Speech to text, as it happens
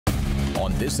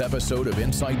On this episode of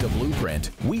Inside the Blueprint,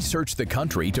 we search the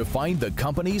country to find the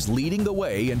companies leading the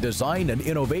way in design and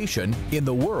innovation in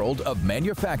the world of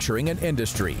manufacturing and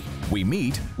industry. We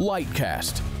meet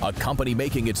Lightcast, a company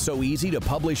making it so easy to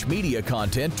publish media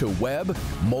content to web,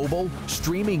 mobile,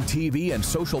 streaming TV, and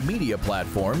social media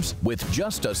platforms with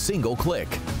just a single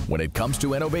click. When it comes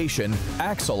to innovation,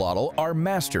 Axolotl are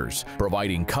masters,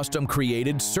 providing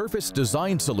custom-created surface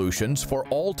design solutions for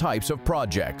all types of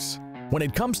projects. When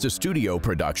it comes to studio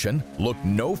production, look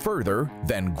no further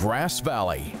than Grass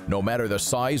Valley. No matter the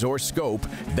size or scope,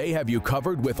 they have you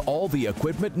covered with all the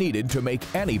equipment needed to make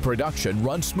any production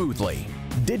run smoothly.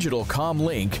 Digital Comm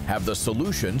Link have the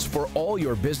solutions for all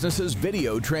your business's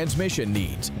video transmission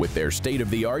needs with their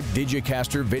state-of-the-art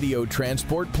DIGICASTER video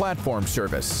transport platform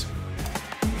service.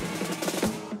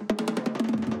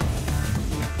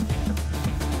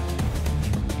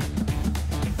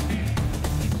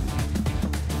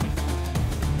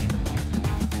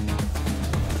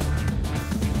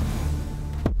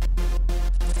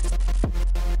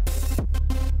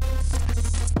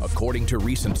 According to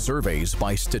recent surveys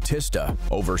by Statista,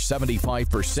 over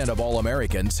 75% of all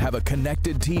Americans have a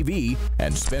connected TV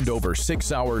and spend over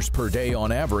 6 hours per day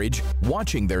on average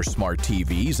watching their smart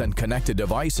TVs and connected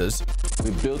devices. We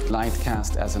built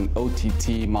Lightcast as an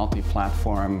OTT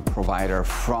multi-platform provider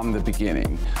from the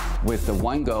beginning, with the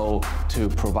one goal to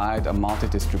provide a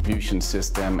multi-distribution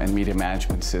system and media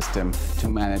management system to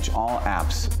manage all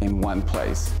apps in one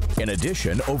place. In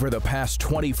addition, over the past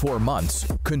 24 months,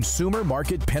 consumer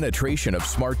market penetration of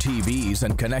smart TVs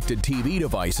and connected TV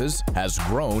devices has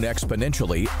grown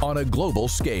exponentially on a global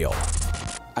scale.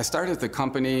 I started the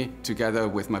company together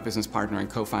with my business partner and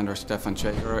co-founder Stefan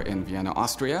Schäger in Vienna,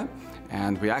 Austria.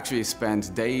 And we actually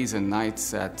spent days and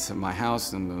nights at my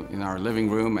house in our living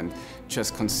room and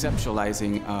just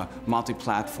conceptualizing a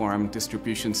multi-platform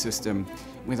distribution system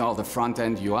with all the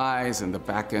front-end UIs and the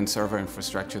back-end server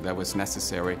infrastructure that was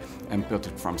necessary, and built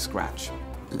it from scratch.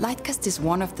 Lightcast is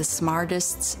one of the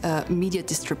smartest media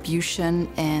distribution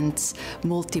and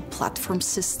multi-platform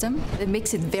system. It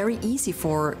makes it very easy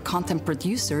for content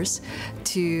producers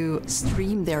to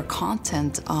stream their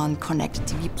content on connected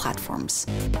TV platforms.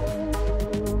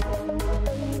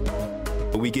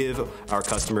 We give our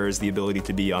customers the ability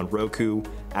to be on Roku,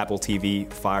 Apple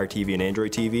TV, Fire TV, and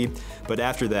Android TV, but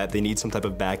after that, they need some type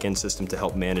of back-end system to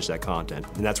help manage that content,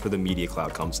 and that's where the Media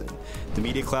Cloud comes in. The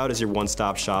Media Cloud is your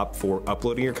one-stop shop for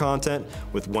uploading your content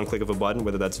with one click of a button,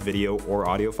 whether that's video or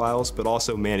audio files, but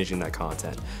also managing that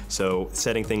content. So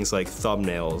setting things like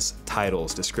thumbnails,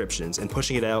 titles, descriptions, and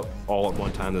pushing it out all at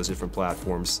one time, those different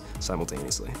platforms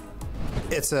simultaneously.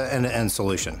 It's an end-to-end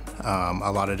solution.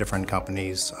 A lot of different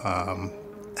companies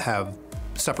have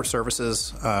separate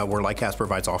services where Lightcast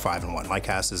provides all five in one.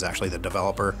 Lightcast is actually the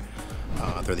developer.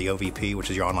 They're the OVP, which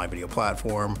is your online video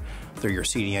platform. They're your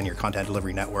CDN, your content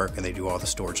delivery network, and they do all the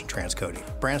storage and transcoding.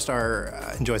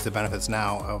 Brandstar enjoys the benefits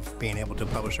now of being able to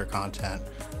publish their content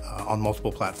on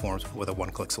multiple platforms with a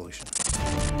one-click solution.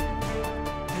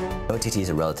 OTT is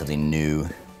a relatively new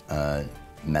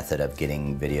method of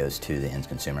getting videos to the end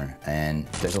consumer, and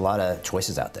there's a lot of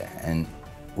choices out there. And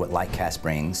what Lightcast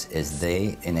brings is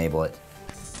they enable it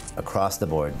across the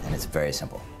board, and it's very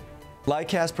simple.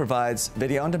 Lightcast provides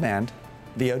video on demand,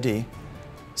 VOD,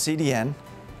 CDN,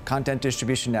 content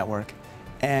distribution network,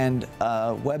 and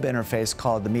a web interface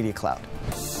called the Media Cloud.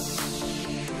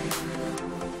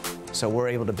 So we're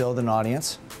able to build an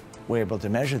audience, we're able to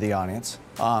measure the audience,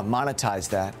 monetize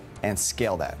that, and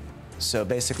scale that. So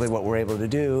basically what we're able to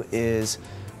do is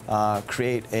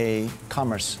create a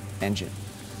commerce engine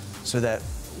so that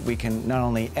we can not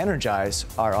only energize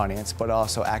our audience, but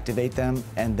also activate them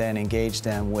and then engage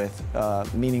them with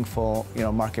meaningful,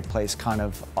 marketplace kind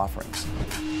of offerings.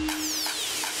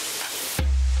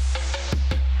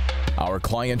 Our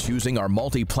clients using our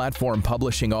multi-platform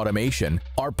publishing automation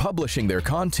are publishing their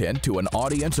content to an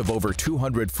audience of over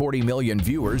 240 million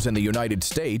viewers in the United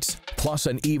States, plus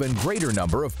an even greater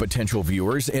number of potential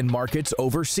viewers in markets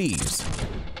overseas.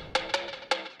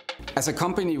 As a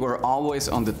company, we're always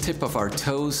on the tip of our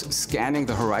toes, scanning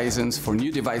the horizons for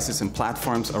new devices and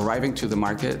platforms arriving to the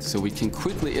market so we can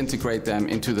quickly integrate them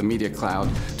into the Media Cloud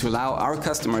to allow our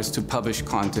customers to publish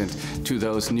content to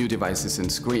those new devices and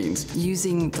screens.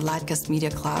 Using the Lightcast Media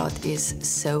Cloud is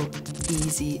so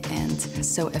easy and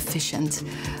so efficient.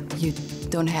 You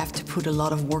don't have to put a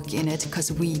lot of work in it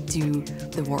because we do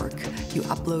the work. You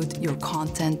upload your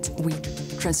content, we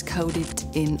transcode it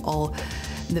in all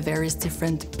the various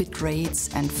different bit rates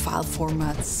and file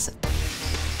formats.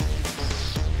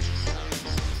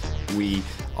 We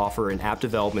offer an app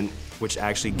development, which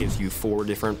actually gives you 4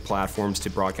 different platforms to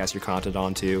broadcast your content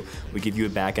onto. We give you a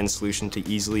back-end solution to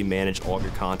easily manage all of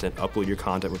your content, upload your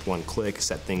content with one click,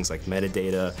 set things like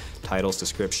metadata, titles,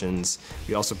 descriptions.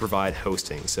 We also provide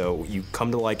hosting. So you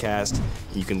come to Lightcast,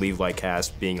 you can leave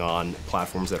Lightcast being on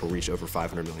platforms that will reach over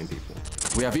 500 million people.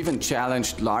 We have even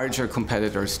challenged larger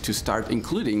competitors to start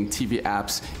including TV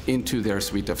apps into their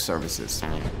suite of services.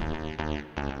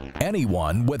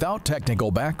 Anyone without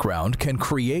technical background can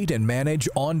create and manage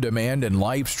on-demand and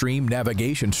live stream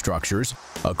navigation structures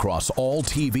across all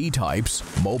TV types,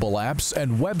 mobile apps,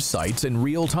 and websites in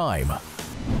real time.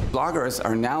 Bloggers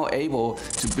are now able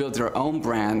to build their own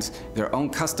brands, their own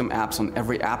custom apps on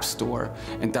every app store,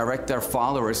 and direct their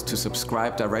followers to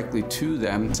subscribe directly to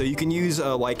them. So you can use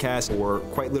Lightcast or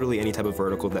quite literally any type of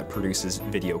vertical that produces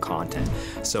video content.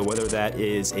 So whether that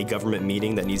is a government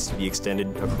meeting that needs to be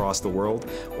extended across the world,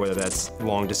 whether that's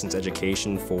long-distance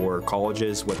education for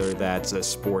colleges, whether that's a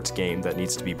sports game that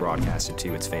needs to be broadcasted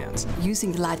to its fans.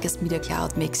 Using the Lightcast Media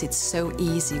Cloud makes it so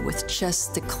easy with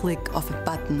just the click of a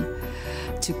button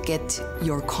to get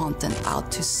your content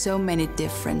out to so many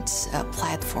different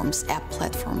platforms, app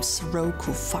platforms,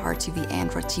 Roku, Fire TV,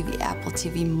 Android TV, Apple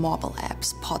TV, mobile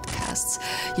apps, podcasts,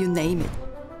 you name it.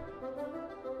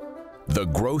 The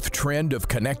growth trend of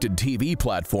connected TV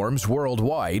platforms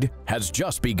worldwide has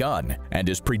just begun and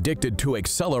is predicted to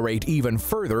accelerate even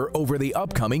further over the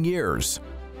upcoming years,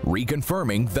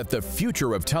 reconfirming that the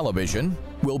future of television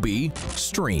will be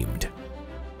streamed.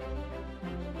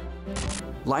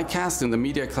 Lightcast and the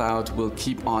Media Cloud will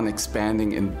keep on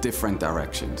expanding in different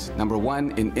directions. Number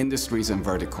one, in industries and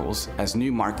verticals as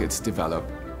new markets develop.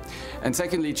 And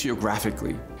secondly,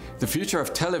 geographically. The future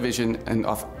of television and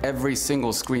of every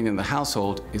single screen in the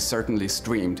household is certainly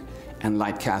streamed, and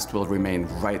Lightcast will remain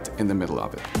right in the middle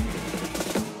of it.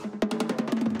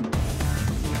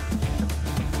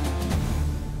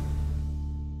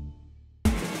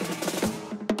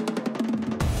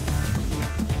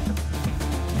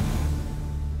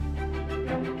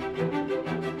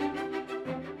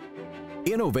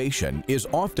 Innovation is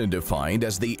often defined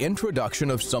as the introduction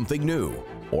of something new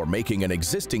or making an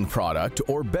existing product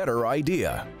or better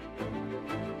idea.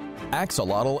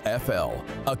 Axolotl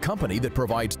FL, a company that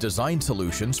provides design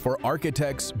solutions for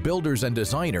architects, builders, and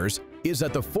designers, is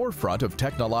at the forefront of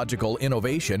technological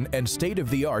innovation and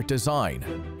state-of-the-art design.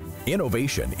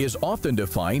 Innovation is often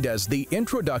defined as the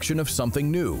introduction of something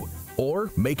new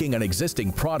or making an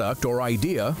existing product or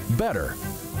idea better.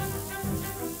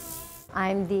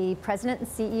 I'm the president and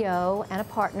CEO and a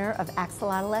partner of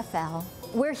Axolotl FL.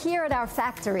 We're here at our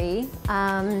factory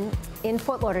in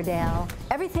Fort Lauderdale.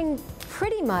 Everything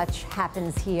pretty much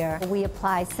happens here. We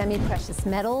apply semi-precious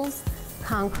metals,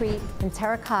 concrete, and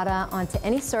terracotta onto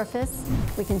any surface.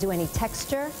 We can do any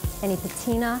texture, any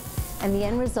patina, and the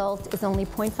end result is only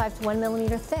 0.5 to 1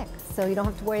 millimeter thick. So you don't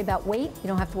have to worry about weight, you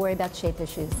don't have to worry about shape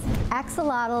issues.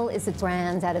 Axolotl is a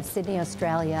brand out of Sydney,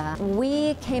 Australia.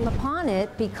 We came upon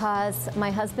it because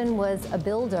my husband was a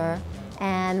builder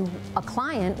and a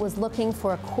client was looking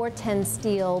for a core 10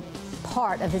 steel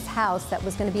part of his house that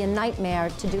was going to be a nightmare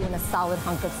to do in a solid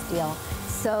hunk of steel.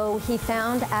 So he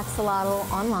found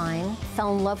Axolotl online,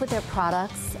 fell in love with their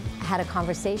products, had a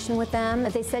conversation with them.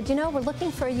 They said, you know, we're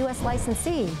looking for a US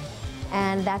licensee.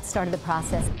 And that started the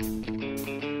process.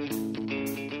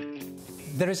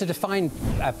 There is a defined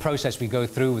process we go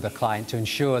through with a client to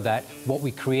ensure that what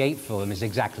we create for them is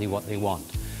exactly what they want.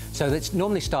 So it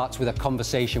normally starts with a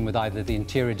conversation with either the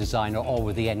interior designer or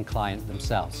with the end client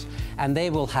themselves. And they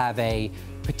will have a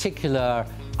particular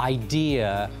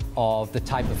idea of the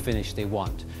type of finish they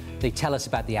want. They tell us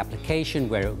about the application,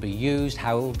 where it will be used,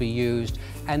 how it will be used,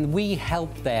 and we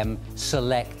help them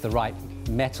select the right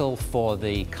metal for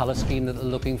the color scheme that they're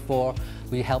looking for.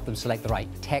 We help them select the right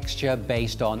texture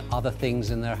based on other things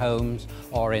in their homes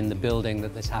or in the building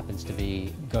that this happens to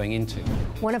be going into.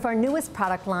 One of our newest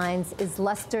product lines is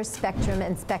Luster Spectrum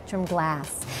and Spectrum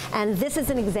Glass. And this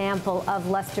is an example of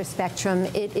Luster Spectrum.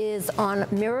 It is on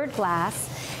mirrored glass,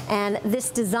 and this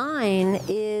design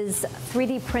is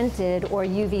 3D printed or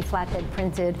UV flatbed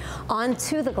printed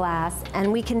onto the glass,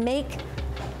 and we can make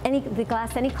the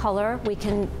glass any color. We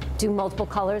can do multiple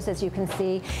colors, as you can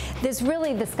see. There's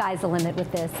really, the sky's the limit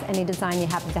with this. Any design you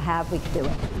happen to have, we can do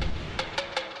it.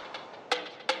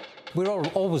 We're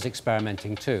always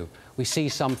experimenting too. We see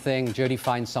something, Jody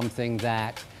finds something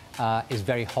that is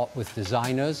very hot with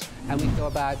designers, and we go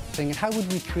about thinking, how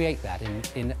would we create that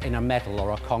in a metal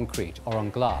or a concrete or on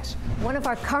glass? One of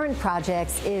our current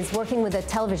projects is working with a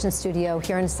television studio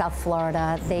here in South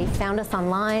Florida. They found us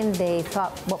online, they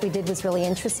thought what we did was really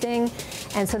interesting,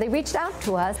 and so they reached out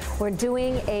to us. We're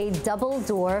doing a double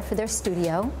door for their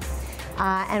studio.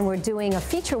 And we're doing a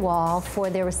feature wall for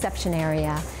their reception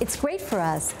area. It's great for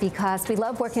us because we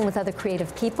love working with other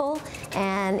creative people,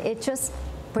 and it just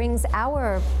brings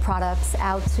our products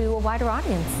out to a wider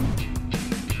audience.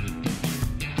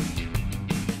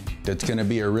 It's going to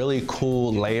be a really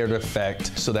cool layered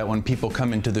effect so that when people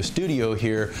come into the studio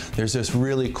here, there's this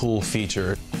really cool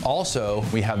feature. Also,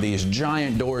 we have these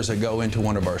giant doors that go into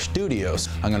one of our studios.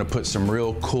 I'm going to put some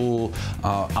real cool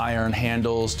iron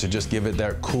handles to just give it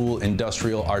that cool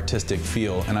industrial artistic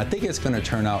feel, and I think it's going to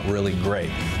turn out really great.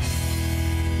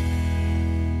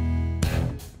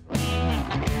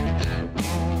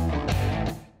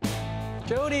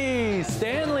 Jody,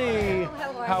 Stanley,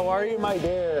 how are you, my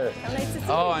dear? Nice to see you.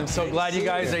 Oh, I'm so glad you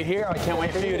guys are here. I can't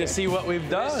wait for you to see what we've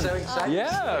done. So excited.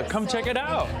 Yeah, come check it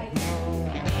out.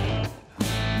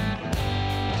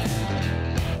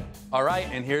 All right,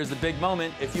 and here's the big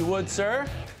moment. If you would, sir.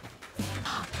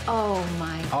 Oh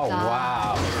my Oh, God.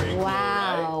 wow. Pretty cool,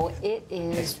 Wow, it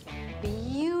is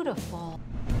beautiful.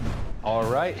 All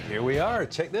right, here we are.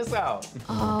 Check this out.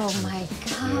 Oh my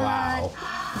God.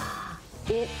 Wow.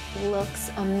 It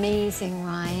looks amazing,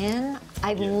 Ryan.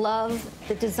 I love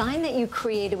the design that you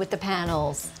created with the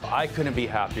panels. I couldn't be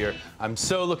happier. I'm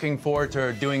so looking forward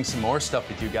to doing some more stuff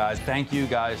with you guys. Thank you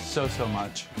guys so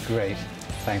much. Great.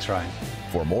 Thanks, Ryan.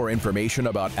 For more information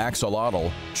about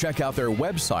Axolotl, check out their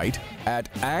website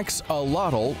at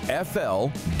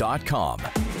axolotlfl.com.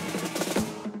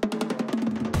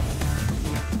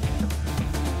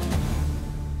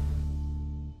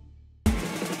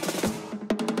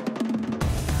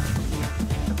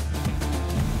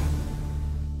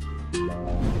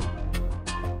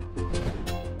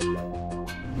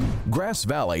 Grass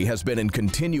Valley has been in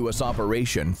continuous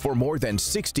operation for more than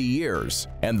 60 years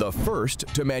and the first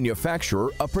to manufacture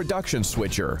a production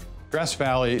switcher. Grass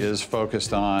Valley is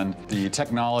focused on the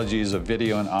technologies of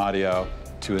video and audio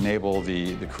to enable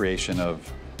the creation of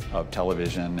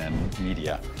television and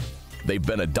media. They've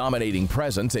been a dominating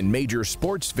presence in major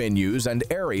sports venues and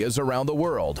areas around the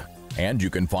world. And you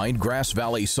can find Grass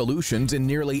Valley solutions in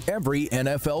nearly every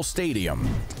NFL stadium.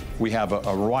 We have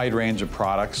a wide range of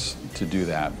products to do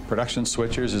that. Production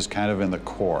switchers is kind of in the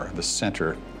core, the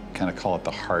center, kind of call it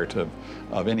the heart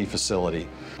of any facility.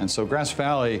 And so Grass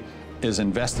Valley is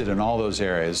invested in all those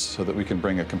areas so that we can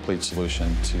bring a complete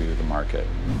solution to the market.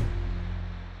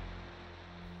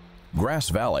 Grass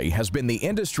Valley has been the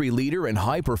industry leader in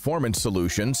high-performance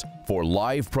solutions for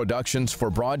live productions for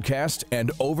broadcast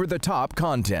and over-the-top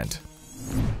content.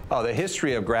 Oh, the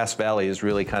history of Grass Valley is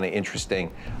really kind of interesting.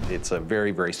 It's a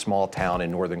very, very small town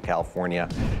in Northern California,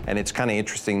 and it's kind of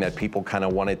interesting that people kind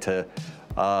of wanted to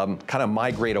kind of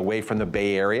migrate away from the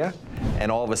Bay Area,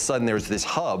 and all of a sudden there's this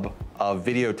hub of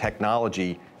video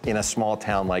technology in a small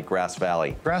town like Grass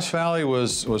Valley. Grass Valley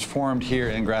was formed here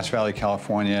in Grass Valley,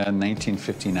 California in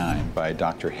 1959 by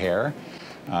Dr. Hare.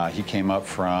 He came up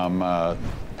from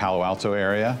Palo Alto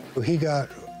area. He got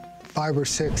 5 or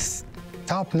 6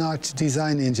 top-notch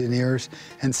design engineers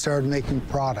and started making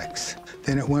products.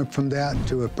 Then it went from that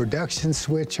to a production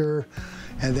switcher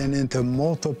and then into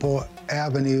multiple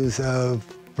avenues of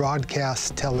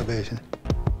broadcast television.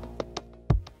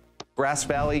 Grass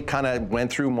Valley kind of went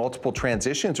through multiple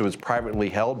transitions. It was privately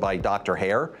held by Dr.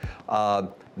 Hare.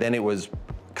 Then it was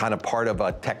kind of part of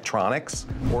a Tektronix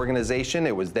organization.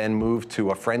 It was then moved to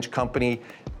a French company,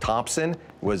 Thompson. It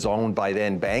was owned by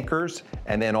then bankers,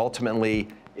 and then ultimately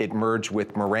it merged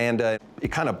with Miranda. It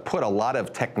kind of put a lot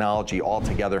of technology all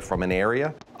together from an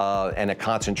area and a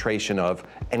concentration of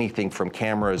anything from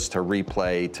cameras to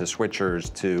replay to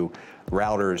switchers to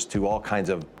routers to all kinds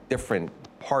of different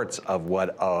parts of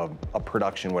what a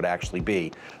production would actually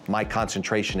be. My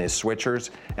concentration is switchers,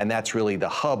 and that's really the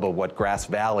hub of what Grass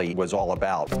Valley was all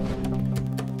about.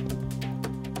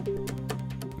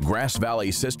 Grass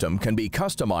Valley system can be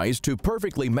customized to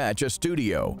perfectly match a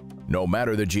studio, no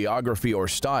matter the geography or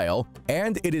style,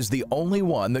 and it is the only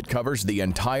one that covers the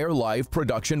entire live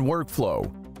production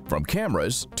workflow, from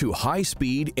cameras to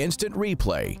high-speed instant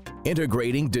replay,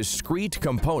 integrating discrete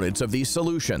components of these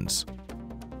solutions.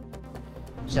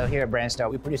 So here at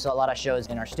Brandstar, we produce a lot of shows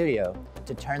in our studio.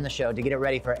 To turn the show, to get it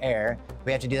ready for air,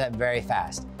 we have to do that very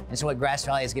fast. And so what Grass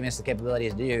Valley is giving us the capability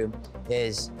to do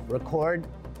is record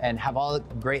and have all the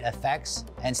great effects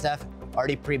and stuff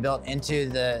already pre-built into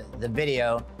the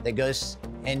video that goes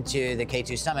into the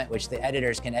K2 Summit, which the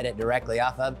editors can edit directly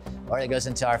off of, or it goes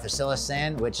into our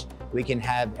Facilisand, which we can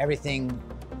have everything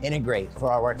integrate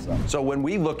for our workflow. So when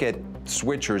we look at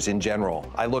switchers in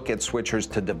general, I look at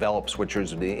switchers to develop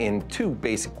switchers in two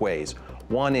basic ways.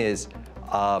 One is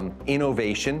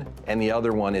innovation, and the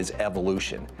other one is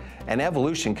evolution. And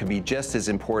evolution can be just as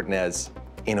important as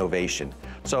innovation.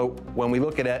 So when we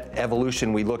look at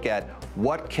evolution, we look at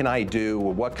what can I do,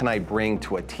 or what can I bring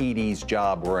to a TD's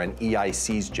job or an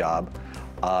EIC's job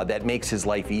that makes his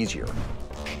life easier.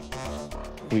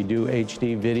 We do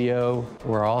HD video.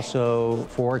 We're also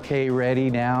 4K ready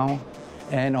now,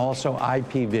 and also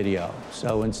IP video.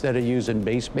 So instead of using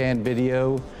baseband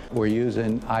video, we're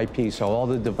using IP. So all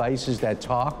the devices that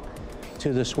talk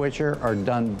to the switcher are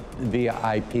done via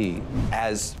IP.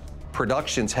 As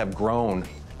productions have grown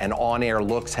and on-air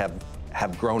looks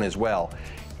have grown as well,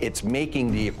 it's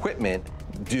making the equipment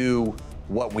do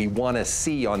what we want to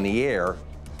see on the air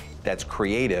that's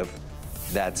creative,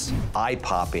 that's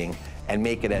eye-popping, and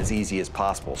make it as easy as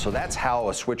possible. So that's how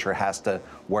a switcher has to,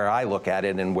 where I look at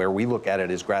it and where we look at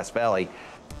it as Grass Valley,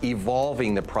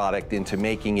 evolving the product into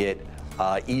making it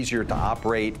easier to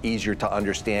operate, easier to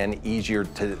understand, easier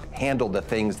to handle the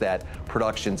things that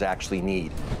productions actually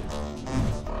need.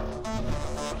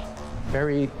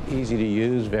 Very easy to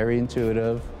use, very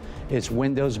intuitive. It's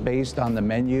Windows-based on the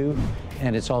menu,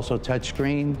 and it's also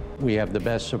touchscreen. We have the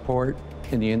best support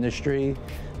in the industry.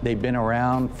 They've been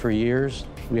around for years.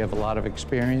 We have a lot of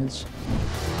experience.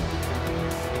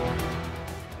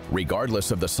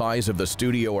 Regardless of the size of the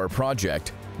studio or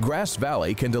project, Grass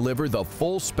Valley can deliver the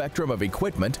full spectrum of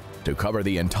equipment to cover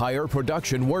the entire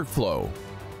production workflow,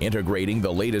 integrating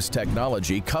the latest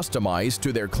technology customized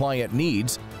to their client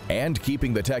needs and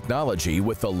keeping the technology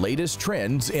with the latest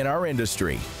trends in our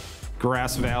industry.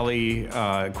 Grass Valley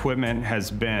equipment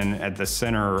has been at the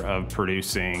center of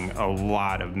producing a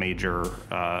lot of major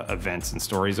events and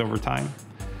stories over time.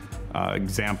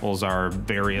 Examples are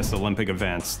various Olympic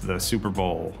events, the Super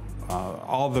Bowl,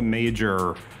 all the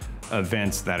major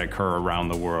events that occur around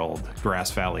the world.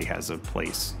 Grass Valley has a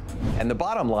place. And the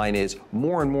bottom line is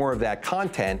more and more of that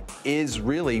content is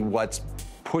really what's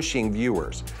pushing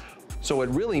viewers. So it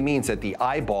really means that the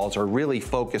eyeballs are really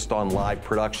focused on live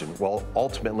production. Well,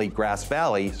 ultimately, Grass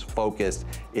Valley's focus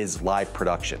is live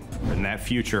production. And that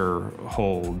future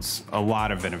holds a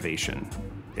lot of innovation.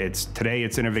 Today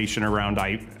it's innovation around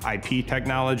IP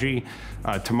technology.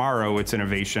 Tomorrow it's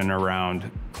innovation around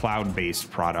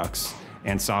cloud-based products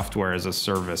and software as a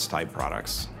service type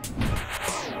products.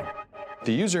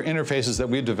 The user interfaces that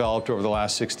we've developed over the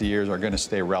last 60 years are going to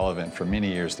stay relevant for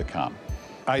many years to come.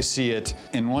 I see it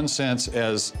in one sense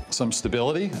as some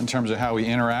stability in terms of how we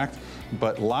interact,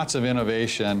 but lots of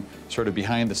innovation sort of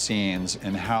behind the scenes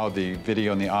in how the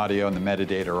video and the audio and the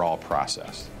metadata are all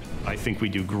processed. I think we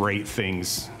do great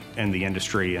things in the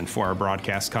industry and for our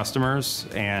broadcast customers,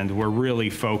 and we're really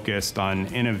focused on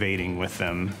innovating with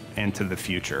them into the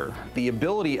future. The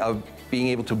ability of being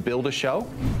able to build a show,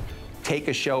 take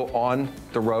a show on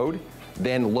the road,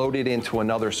 then load it into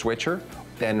another switcher,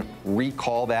 then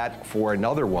recall that for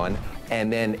another one,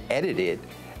 and then edit it,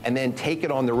 and then take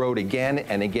it on the road again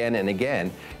and again and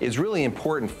again is really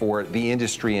important for the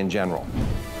industry in general.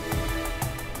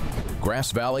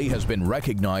 Grass Valley has been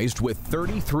recognized with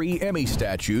 33 Emmy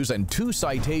statues and 2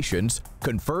 citations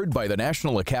conferred by the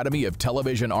National Academy of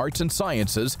Television Arts and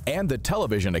Sciences and the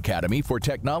Television Academy for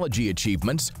technology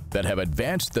achievements that have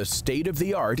advanced the state of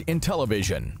the art in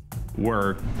television.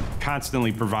 We're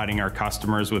constantly providing our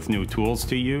customers with new tools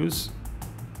to use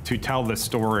to tell the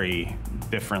story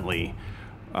differently.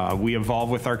 We evolve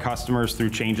with our customers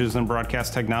through changes in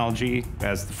broadcast technology.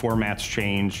 As the formats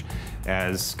change,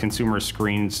 as consumer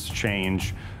screens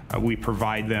change, we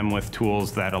provide them with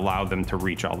tools that allow them to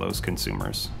reach all those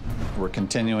consumers. We're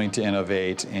continuing to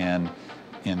innovate in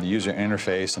the user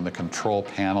interface and the control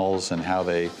panels and how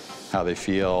they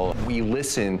feel. We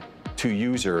listen to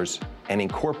users and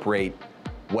incorporate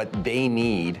what they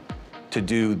need to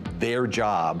do their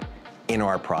job in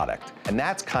our product. And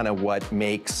that's kind of what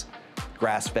makes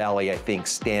Grass Valley, I think,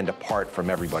 stand apart from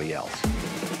everybody else.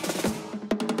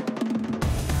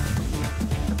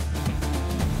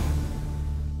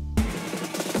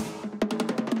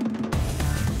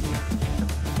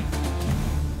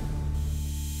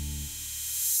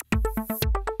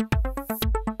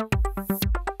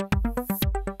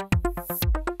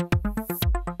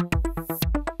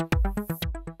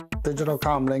 Digital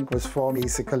Comm Link was formed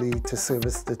basically to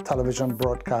service the television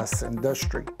broadcast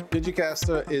industry.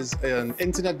 DIGICASTER is an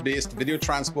internet-based video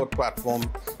transport platform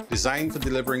designed for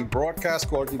delivering broadcast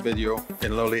quality video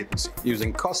in low latency,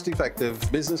 using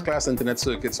cost-effective business-class internet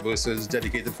circuits versus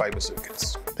dedicated fiber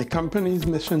circuits. The company's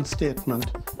mission statement,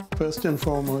 first and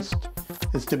foremost,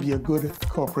 is to be a good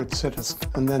corporate citizen.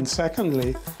 And then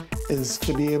secondly, is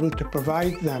to be able to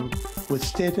provide them with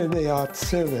state-of-the-art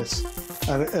service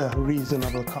at a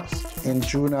reasonable cost. In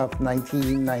June of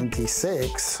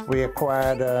 1996, we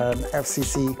acquired an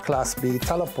FCC Class B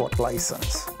teleport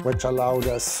license, which allowed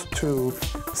us to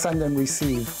send and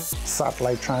receive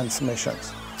satellite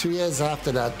transmissions. 2 years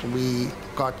after that, we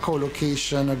got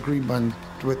co-location agreement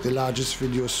with the largest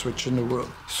video switch in the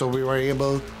world. So we were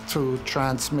able to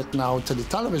transmit now to the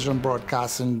television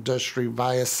broadcast industry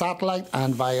via satellite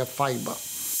and via fiber.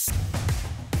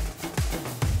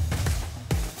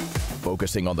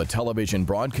 Focusing on the television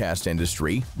broadcast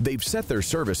industry, they've set their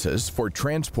services for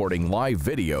transporting live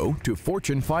video to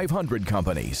Fortune 500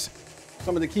 companies.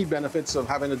 Some of the key benefits of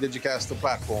having a DIGICASTER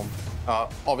platform are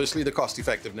obviously the cost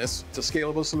effectiveness. It's a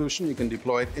scalable solution. You can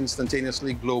deploy it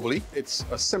instantaneously globally. It's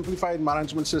a simplified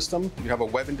management system. You have a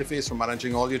web interface for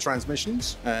managing all your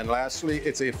transmissions. And lastly,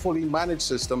 it's a fully managed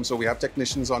system, so we have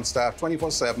technicians on staff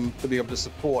 24/7 to be able to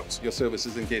support your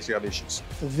services in case you have issues.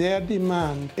 Their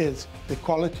demand is the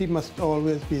quality must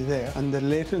always be there and the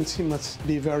latency must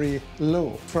be very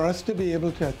low. For us to be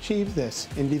able to achieve this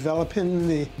in developing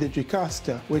the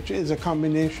DIGICASTER, which is a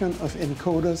combination of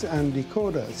encoders and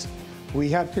decoders, we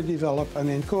had to develop an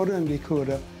encoder and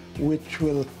decoder which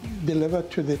will deliver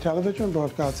to the television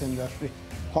broadcast industry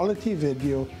quality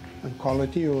video and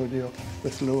quality audio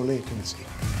with low latency.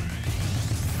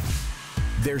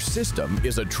 Their system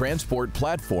is a transport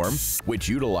platform which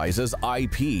utilizes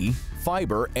IP,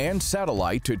 fiber, and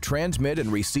satellite to transmit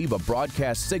and receive a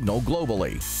broadcast signal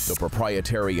globally. The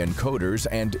proprietary encoders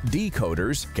and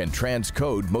decoders can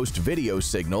transcode most video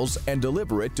signals and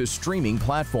deliver it to streaming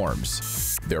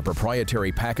platforms. Their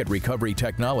proprietary packet recovery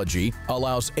technology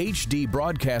allows HD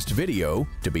broadcast video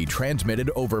to be transmitted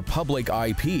over public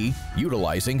IP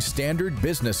utilizing standard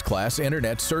business class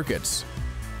internet circuits.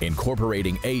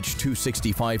 Incorporating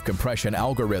H.265 compression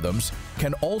algorithms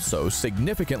can also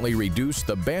significantly reduce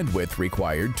the bandwidth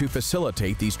required to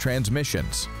facilitate these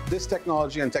transmissions. This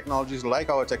technology and technologies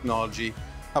like our technology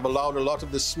have allowed a lot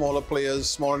of the smaller players,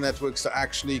 smaller networks to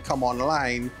actually come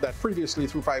online that previously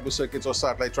through fiber circuits or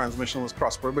satellite transmission was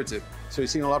cost prohibitive. So you're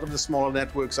seeing a lot of the smaller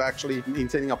networks actually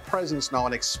maintaining a presence now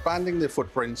and expanding their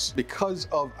footprints because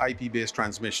of IP-based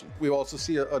transmission. We also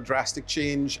see a drastic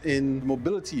change in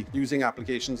mobility using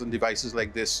applications and devices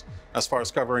like this as far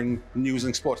as covering news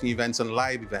and sporting events and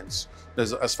live events.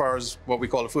 There's as far as what we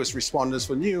call the first responders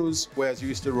for news, whereas you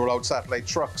used to roll out satellite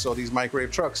trucks or these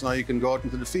microwave trucks, now you can go out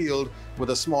into the field with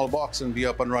a small box and be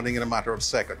up and running in a matter of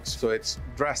seconds. So it's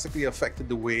drastically affected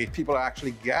the way people are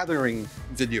actually gathering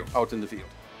video out in the field.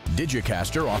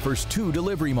 DIGICASTER offers two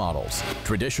delivery models: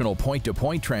 traditional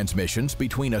point-to-point transmissions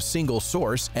between a single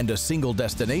source and a single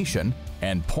destination,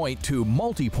 and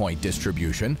point-to-multi-point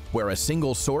distribution, where a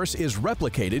single source is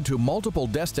replicated to multiple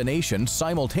destinations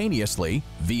simultaneously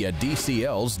via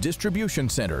DCL's distribution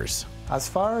centers. As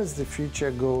far as the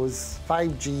future goes,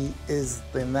 5G is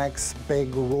the next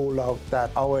big rollout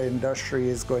that our industry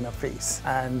is going to face.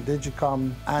 And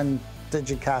Digicom and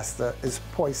DIGICASTER is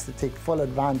poised to take full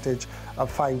advantage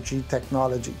of 5G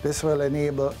technology. This will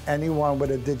enable anyone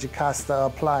with a DIGICASTER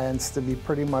appliance to be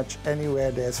pretty much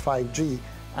anywhere there's 5G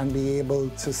and be able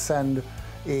to send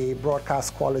a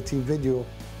broadcast quality video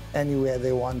anywhere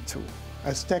they want to.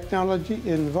 As technology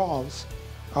evolves,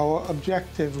 our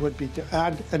objective would be to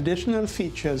add additional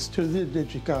features to the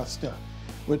DIGICASTER,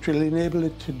 which will enable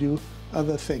it to do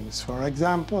other things. For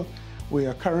example, we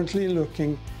are currently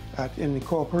looking at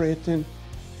incorporating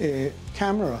a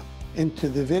camera into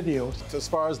the video. As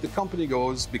far as the company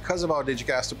goes, because of our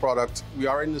DIGICASTER product, we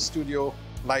are in the studio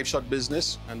live shot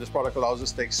business, and this product allows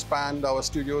us to expand our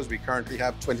studios. We currently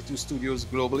have 22 studios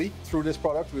globally. Through this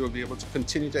product, we will be able to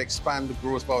continue to expand the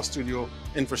growth of our studio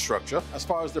infrastructure. As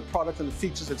far as the product and the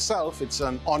features itself, it's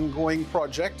an ongoing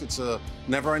project. It's a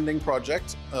never-ending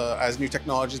project as new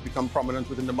technologies become prominent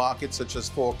within the market, such as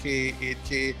 4K,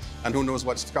 8K, and who knows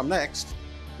what's to come next.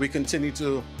 We continue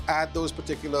to add those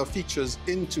particular features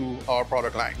into our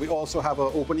product line. We also have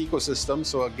an open ecosystem,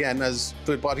 so again, as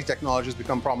third-party technologies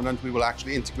become prominent, we will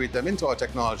actually integrate them into our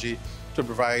technology to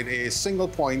provide a single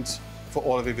point for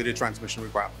all of your video transmission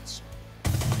requirements.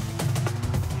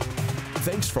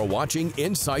 Thanks for watching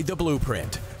Inside the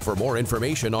Blueprint. For more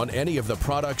information on any of the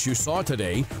products you saw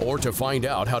today, or to find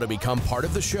out how to become part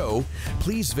of the show,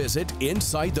 please visit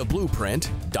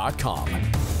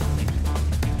InsideTheBlueprint.com.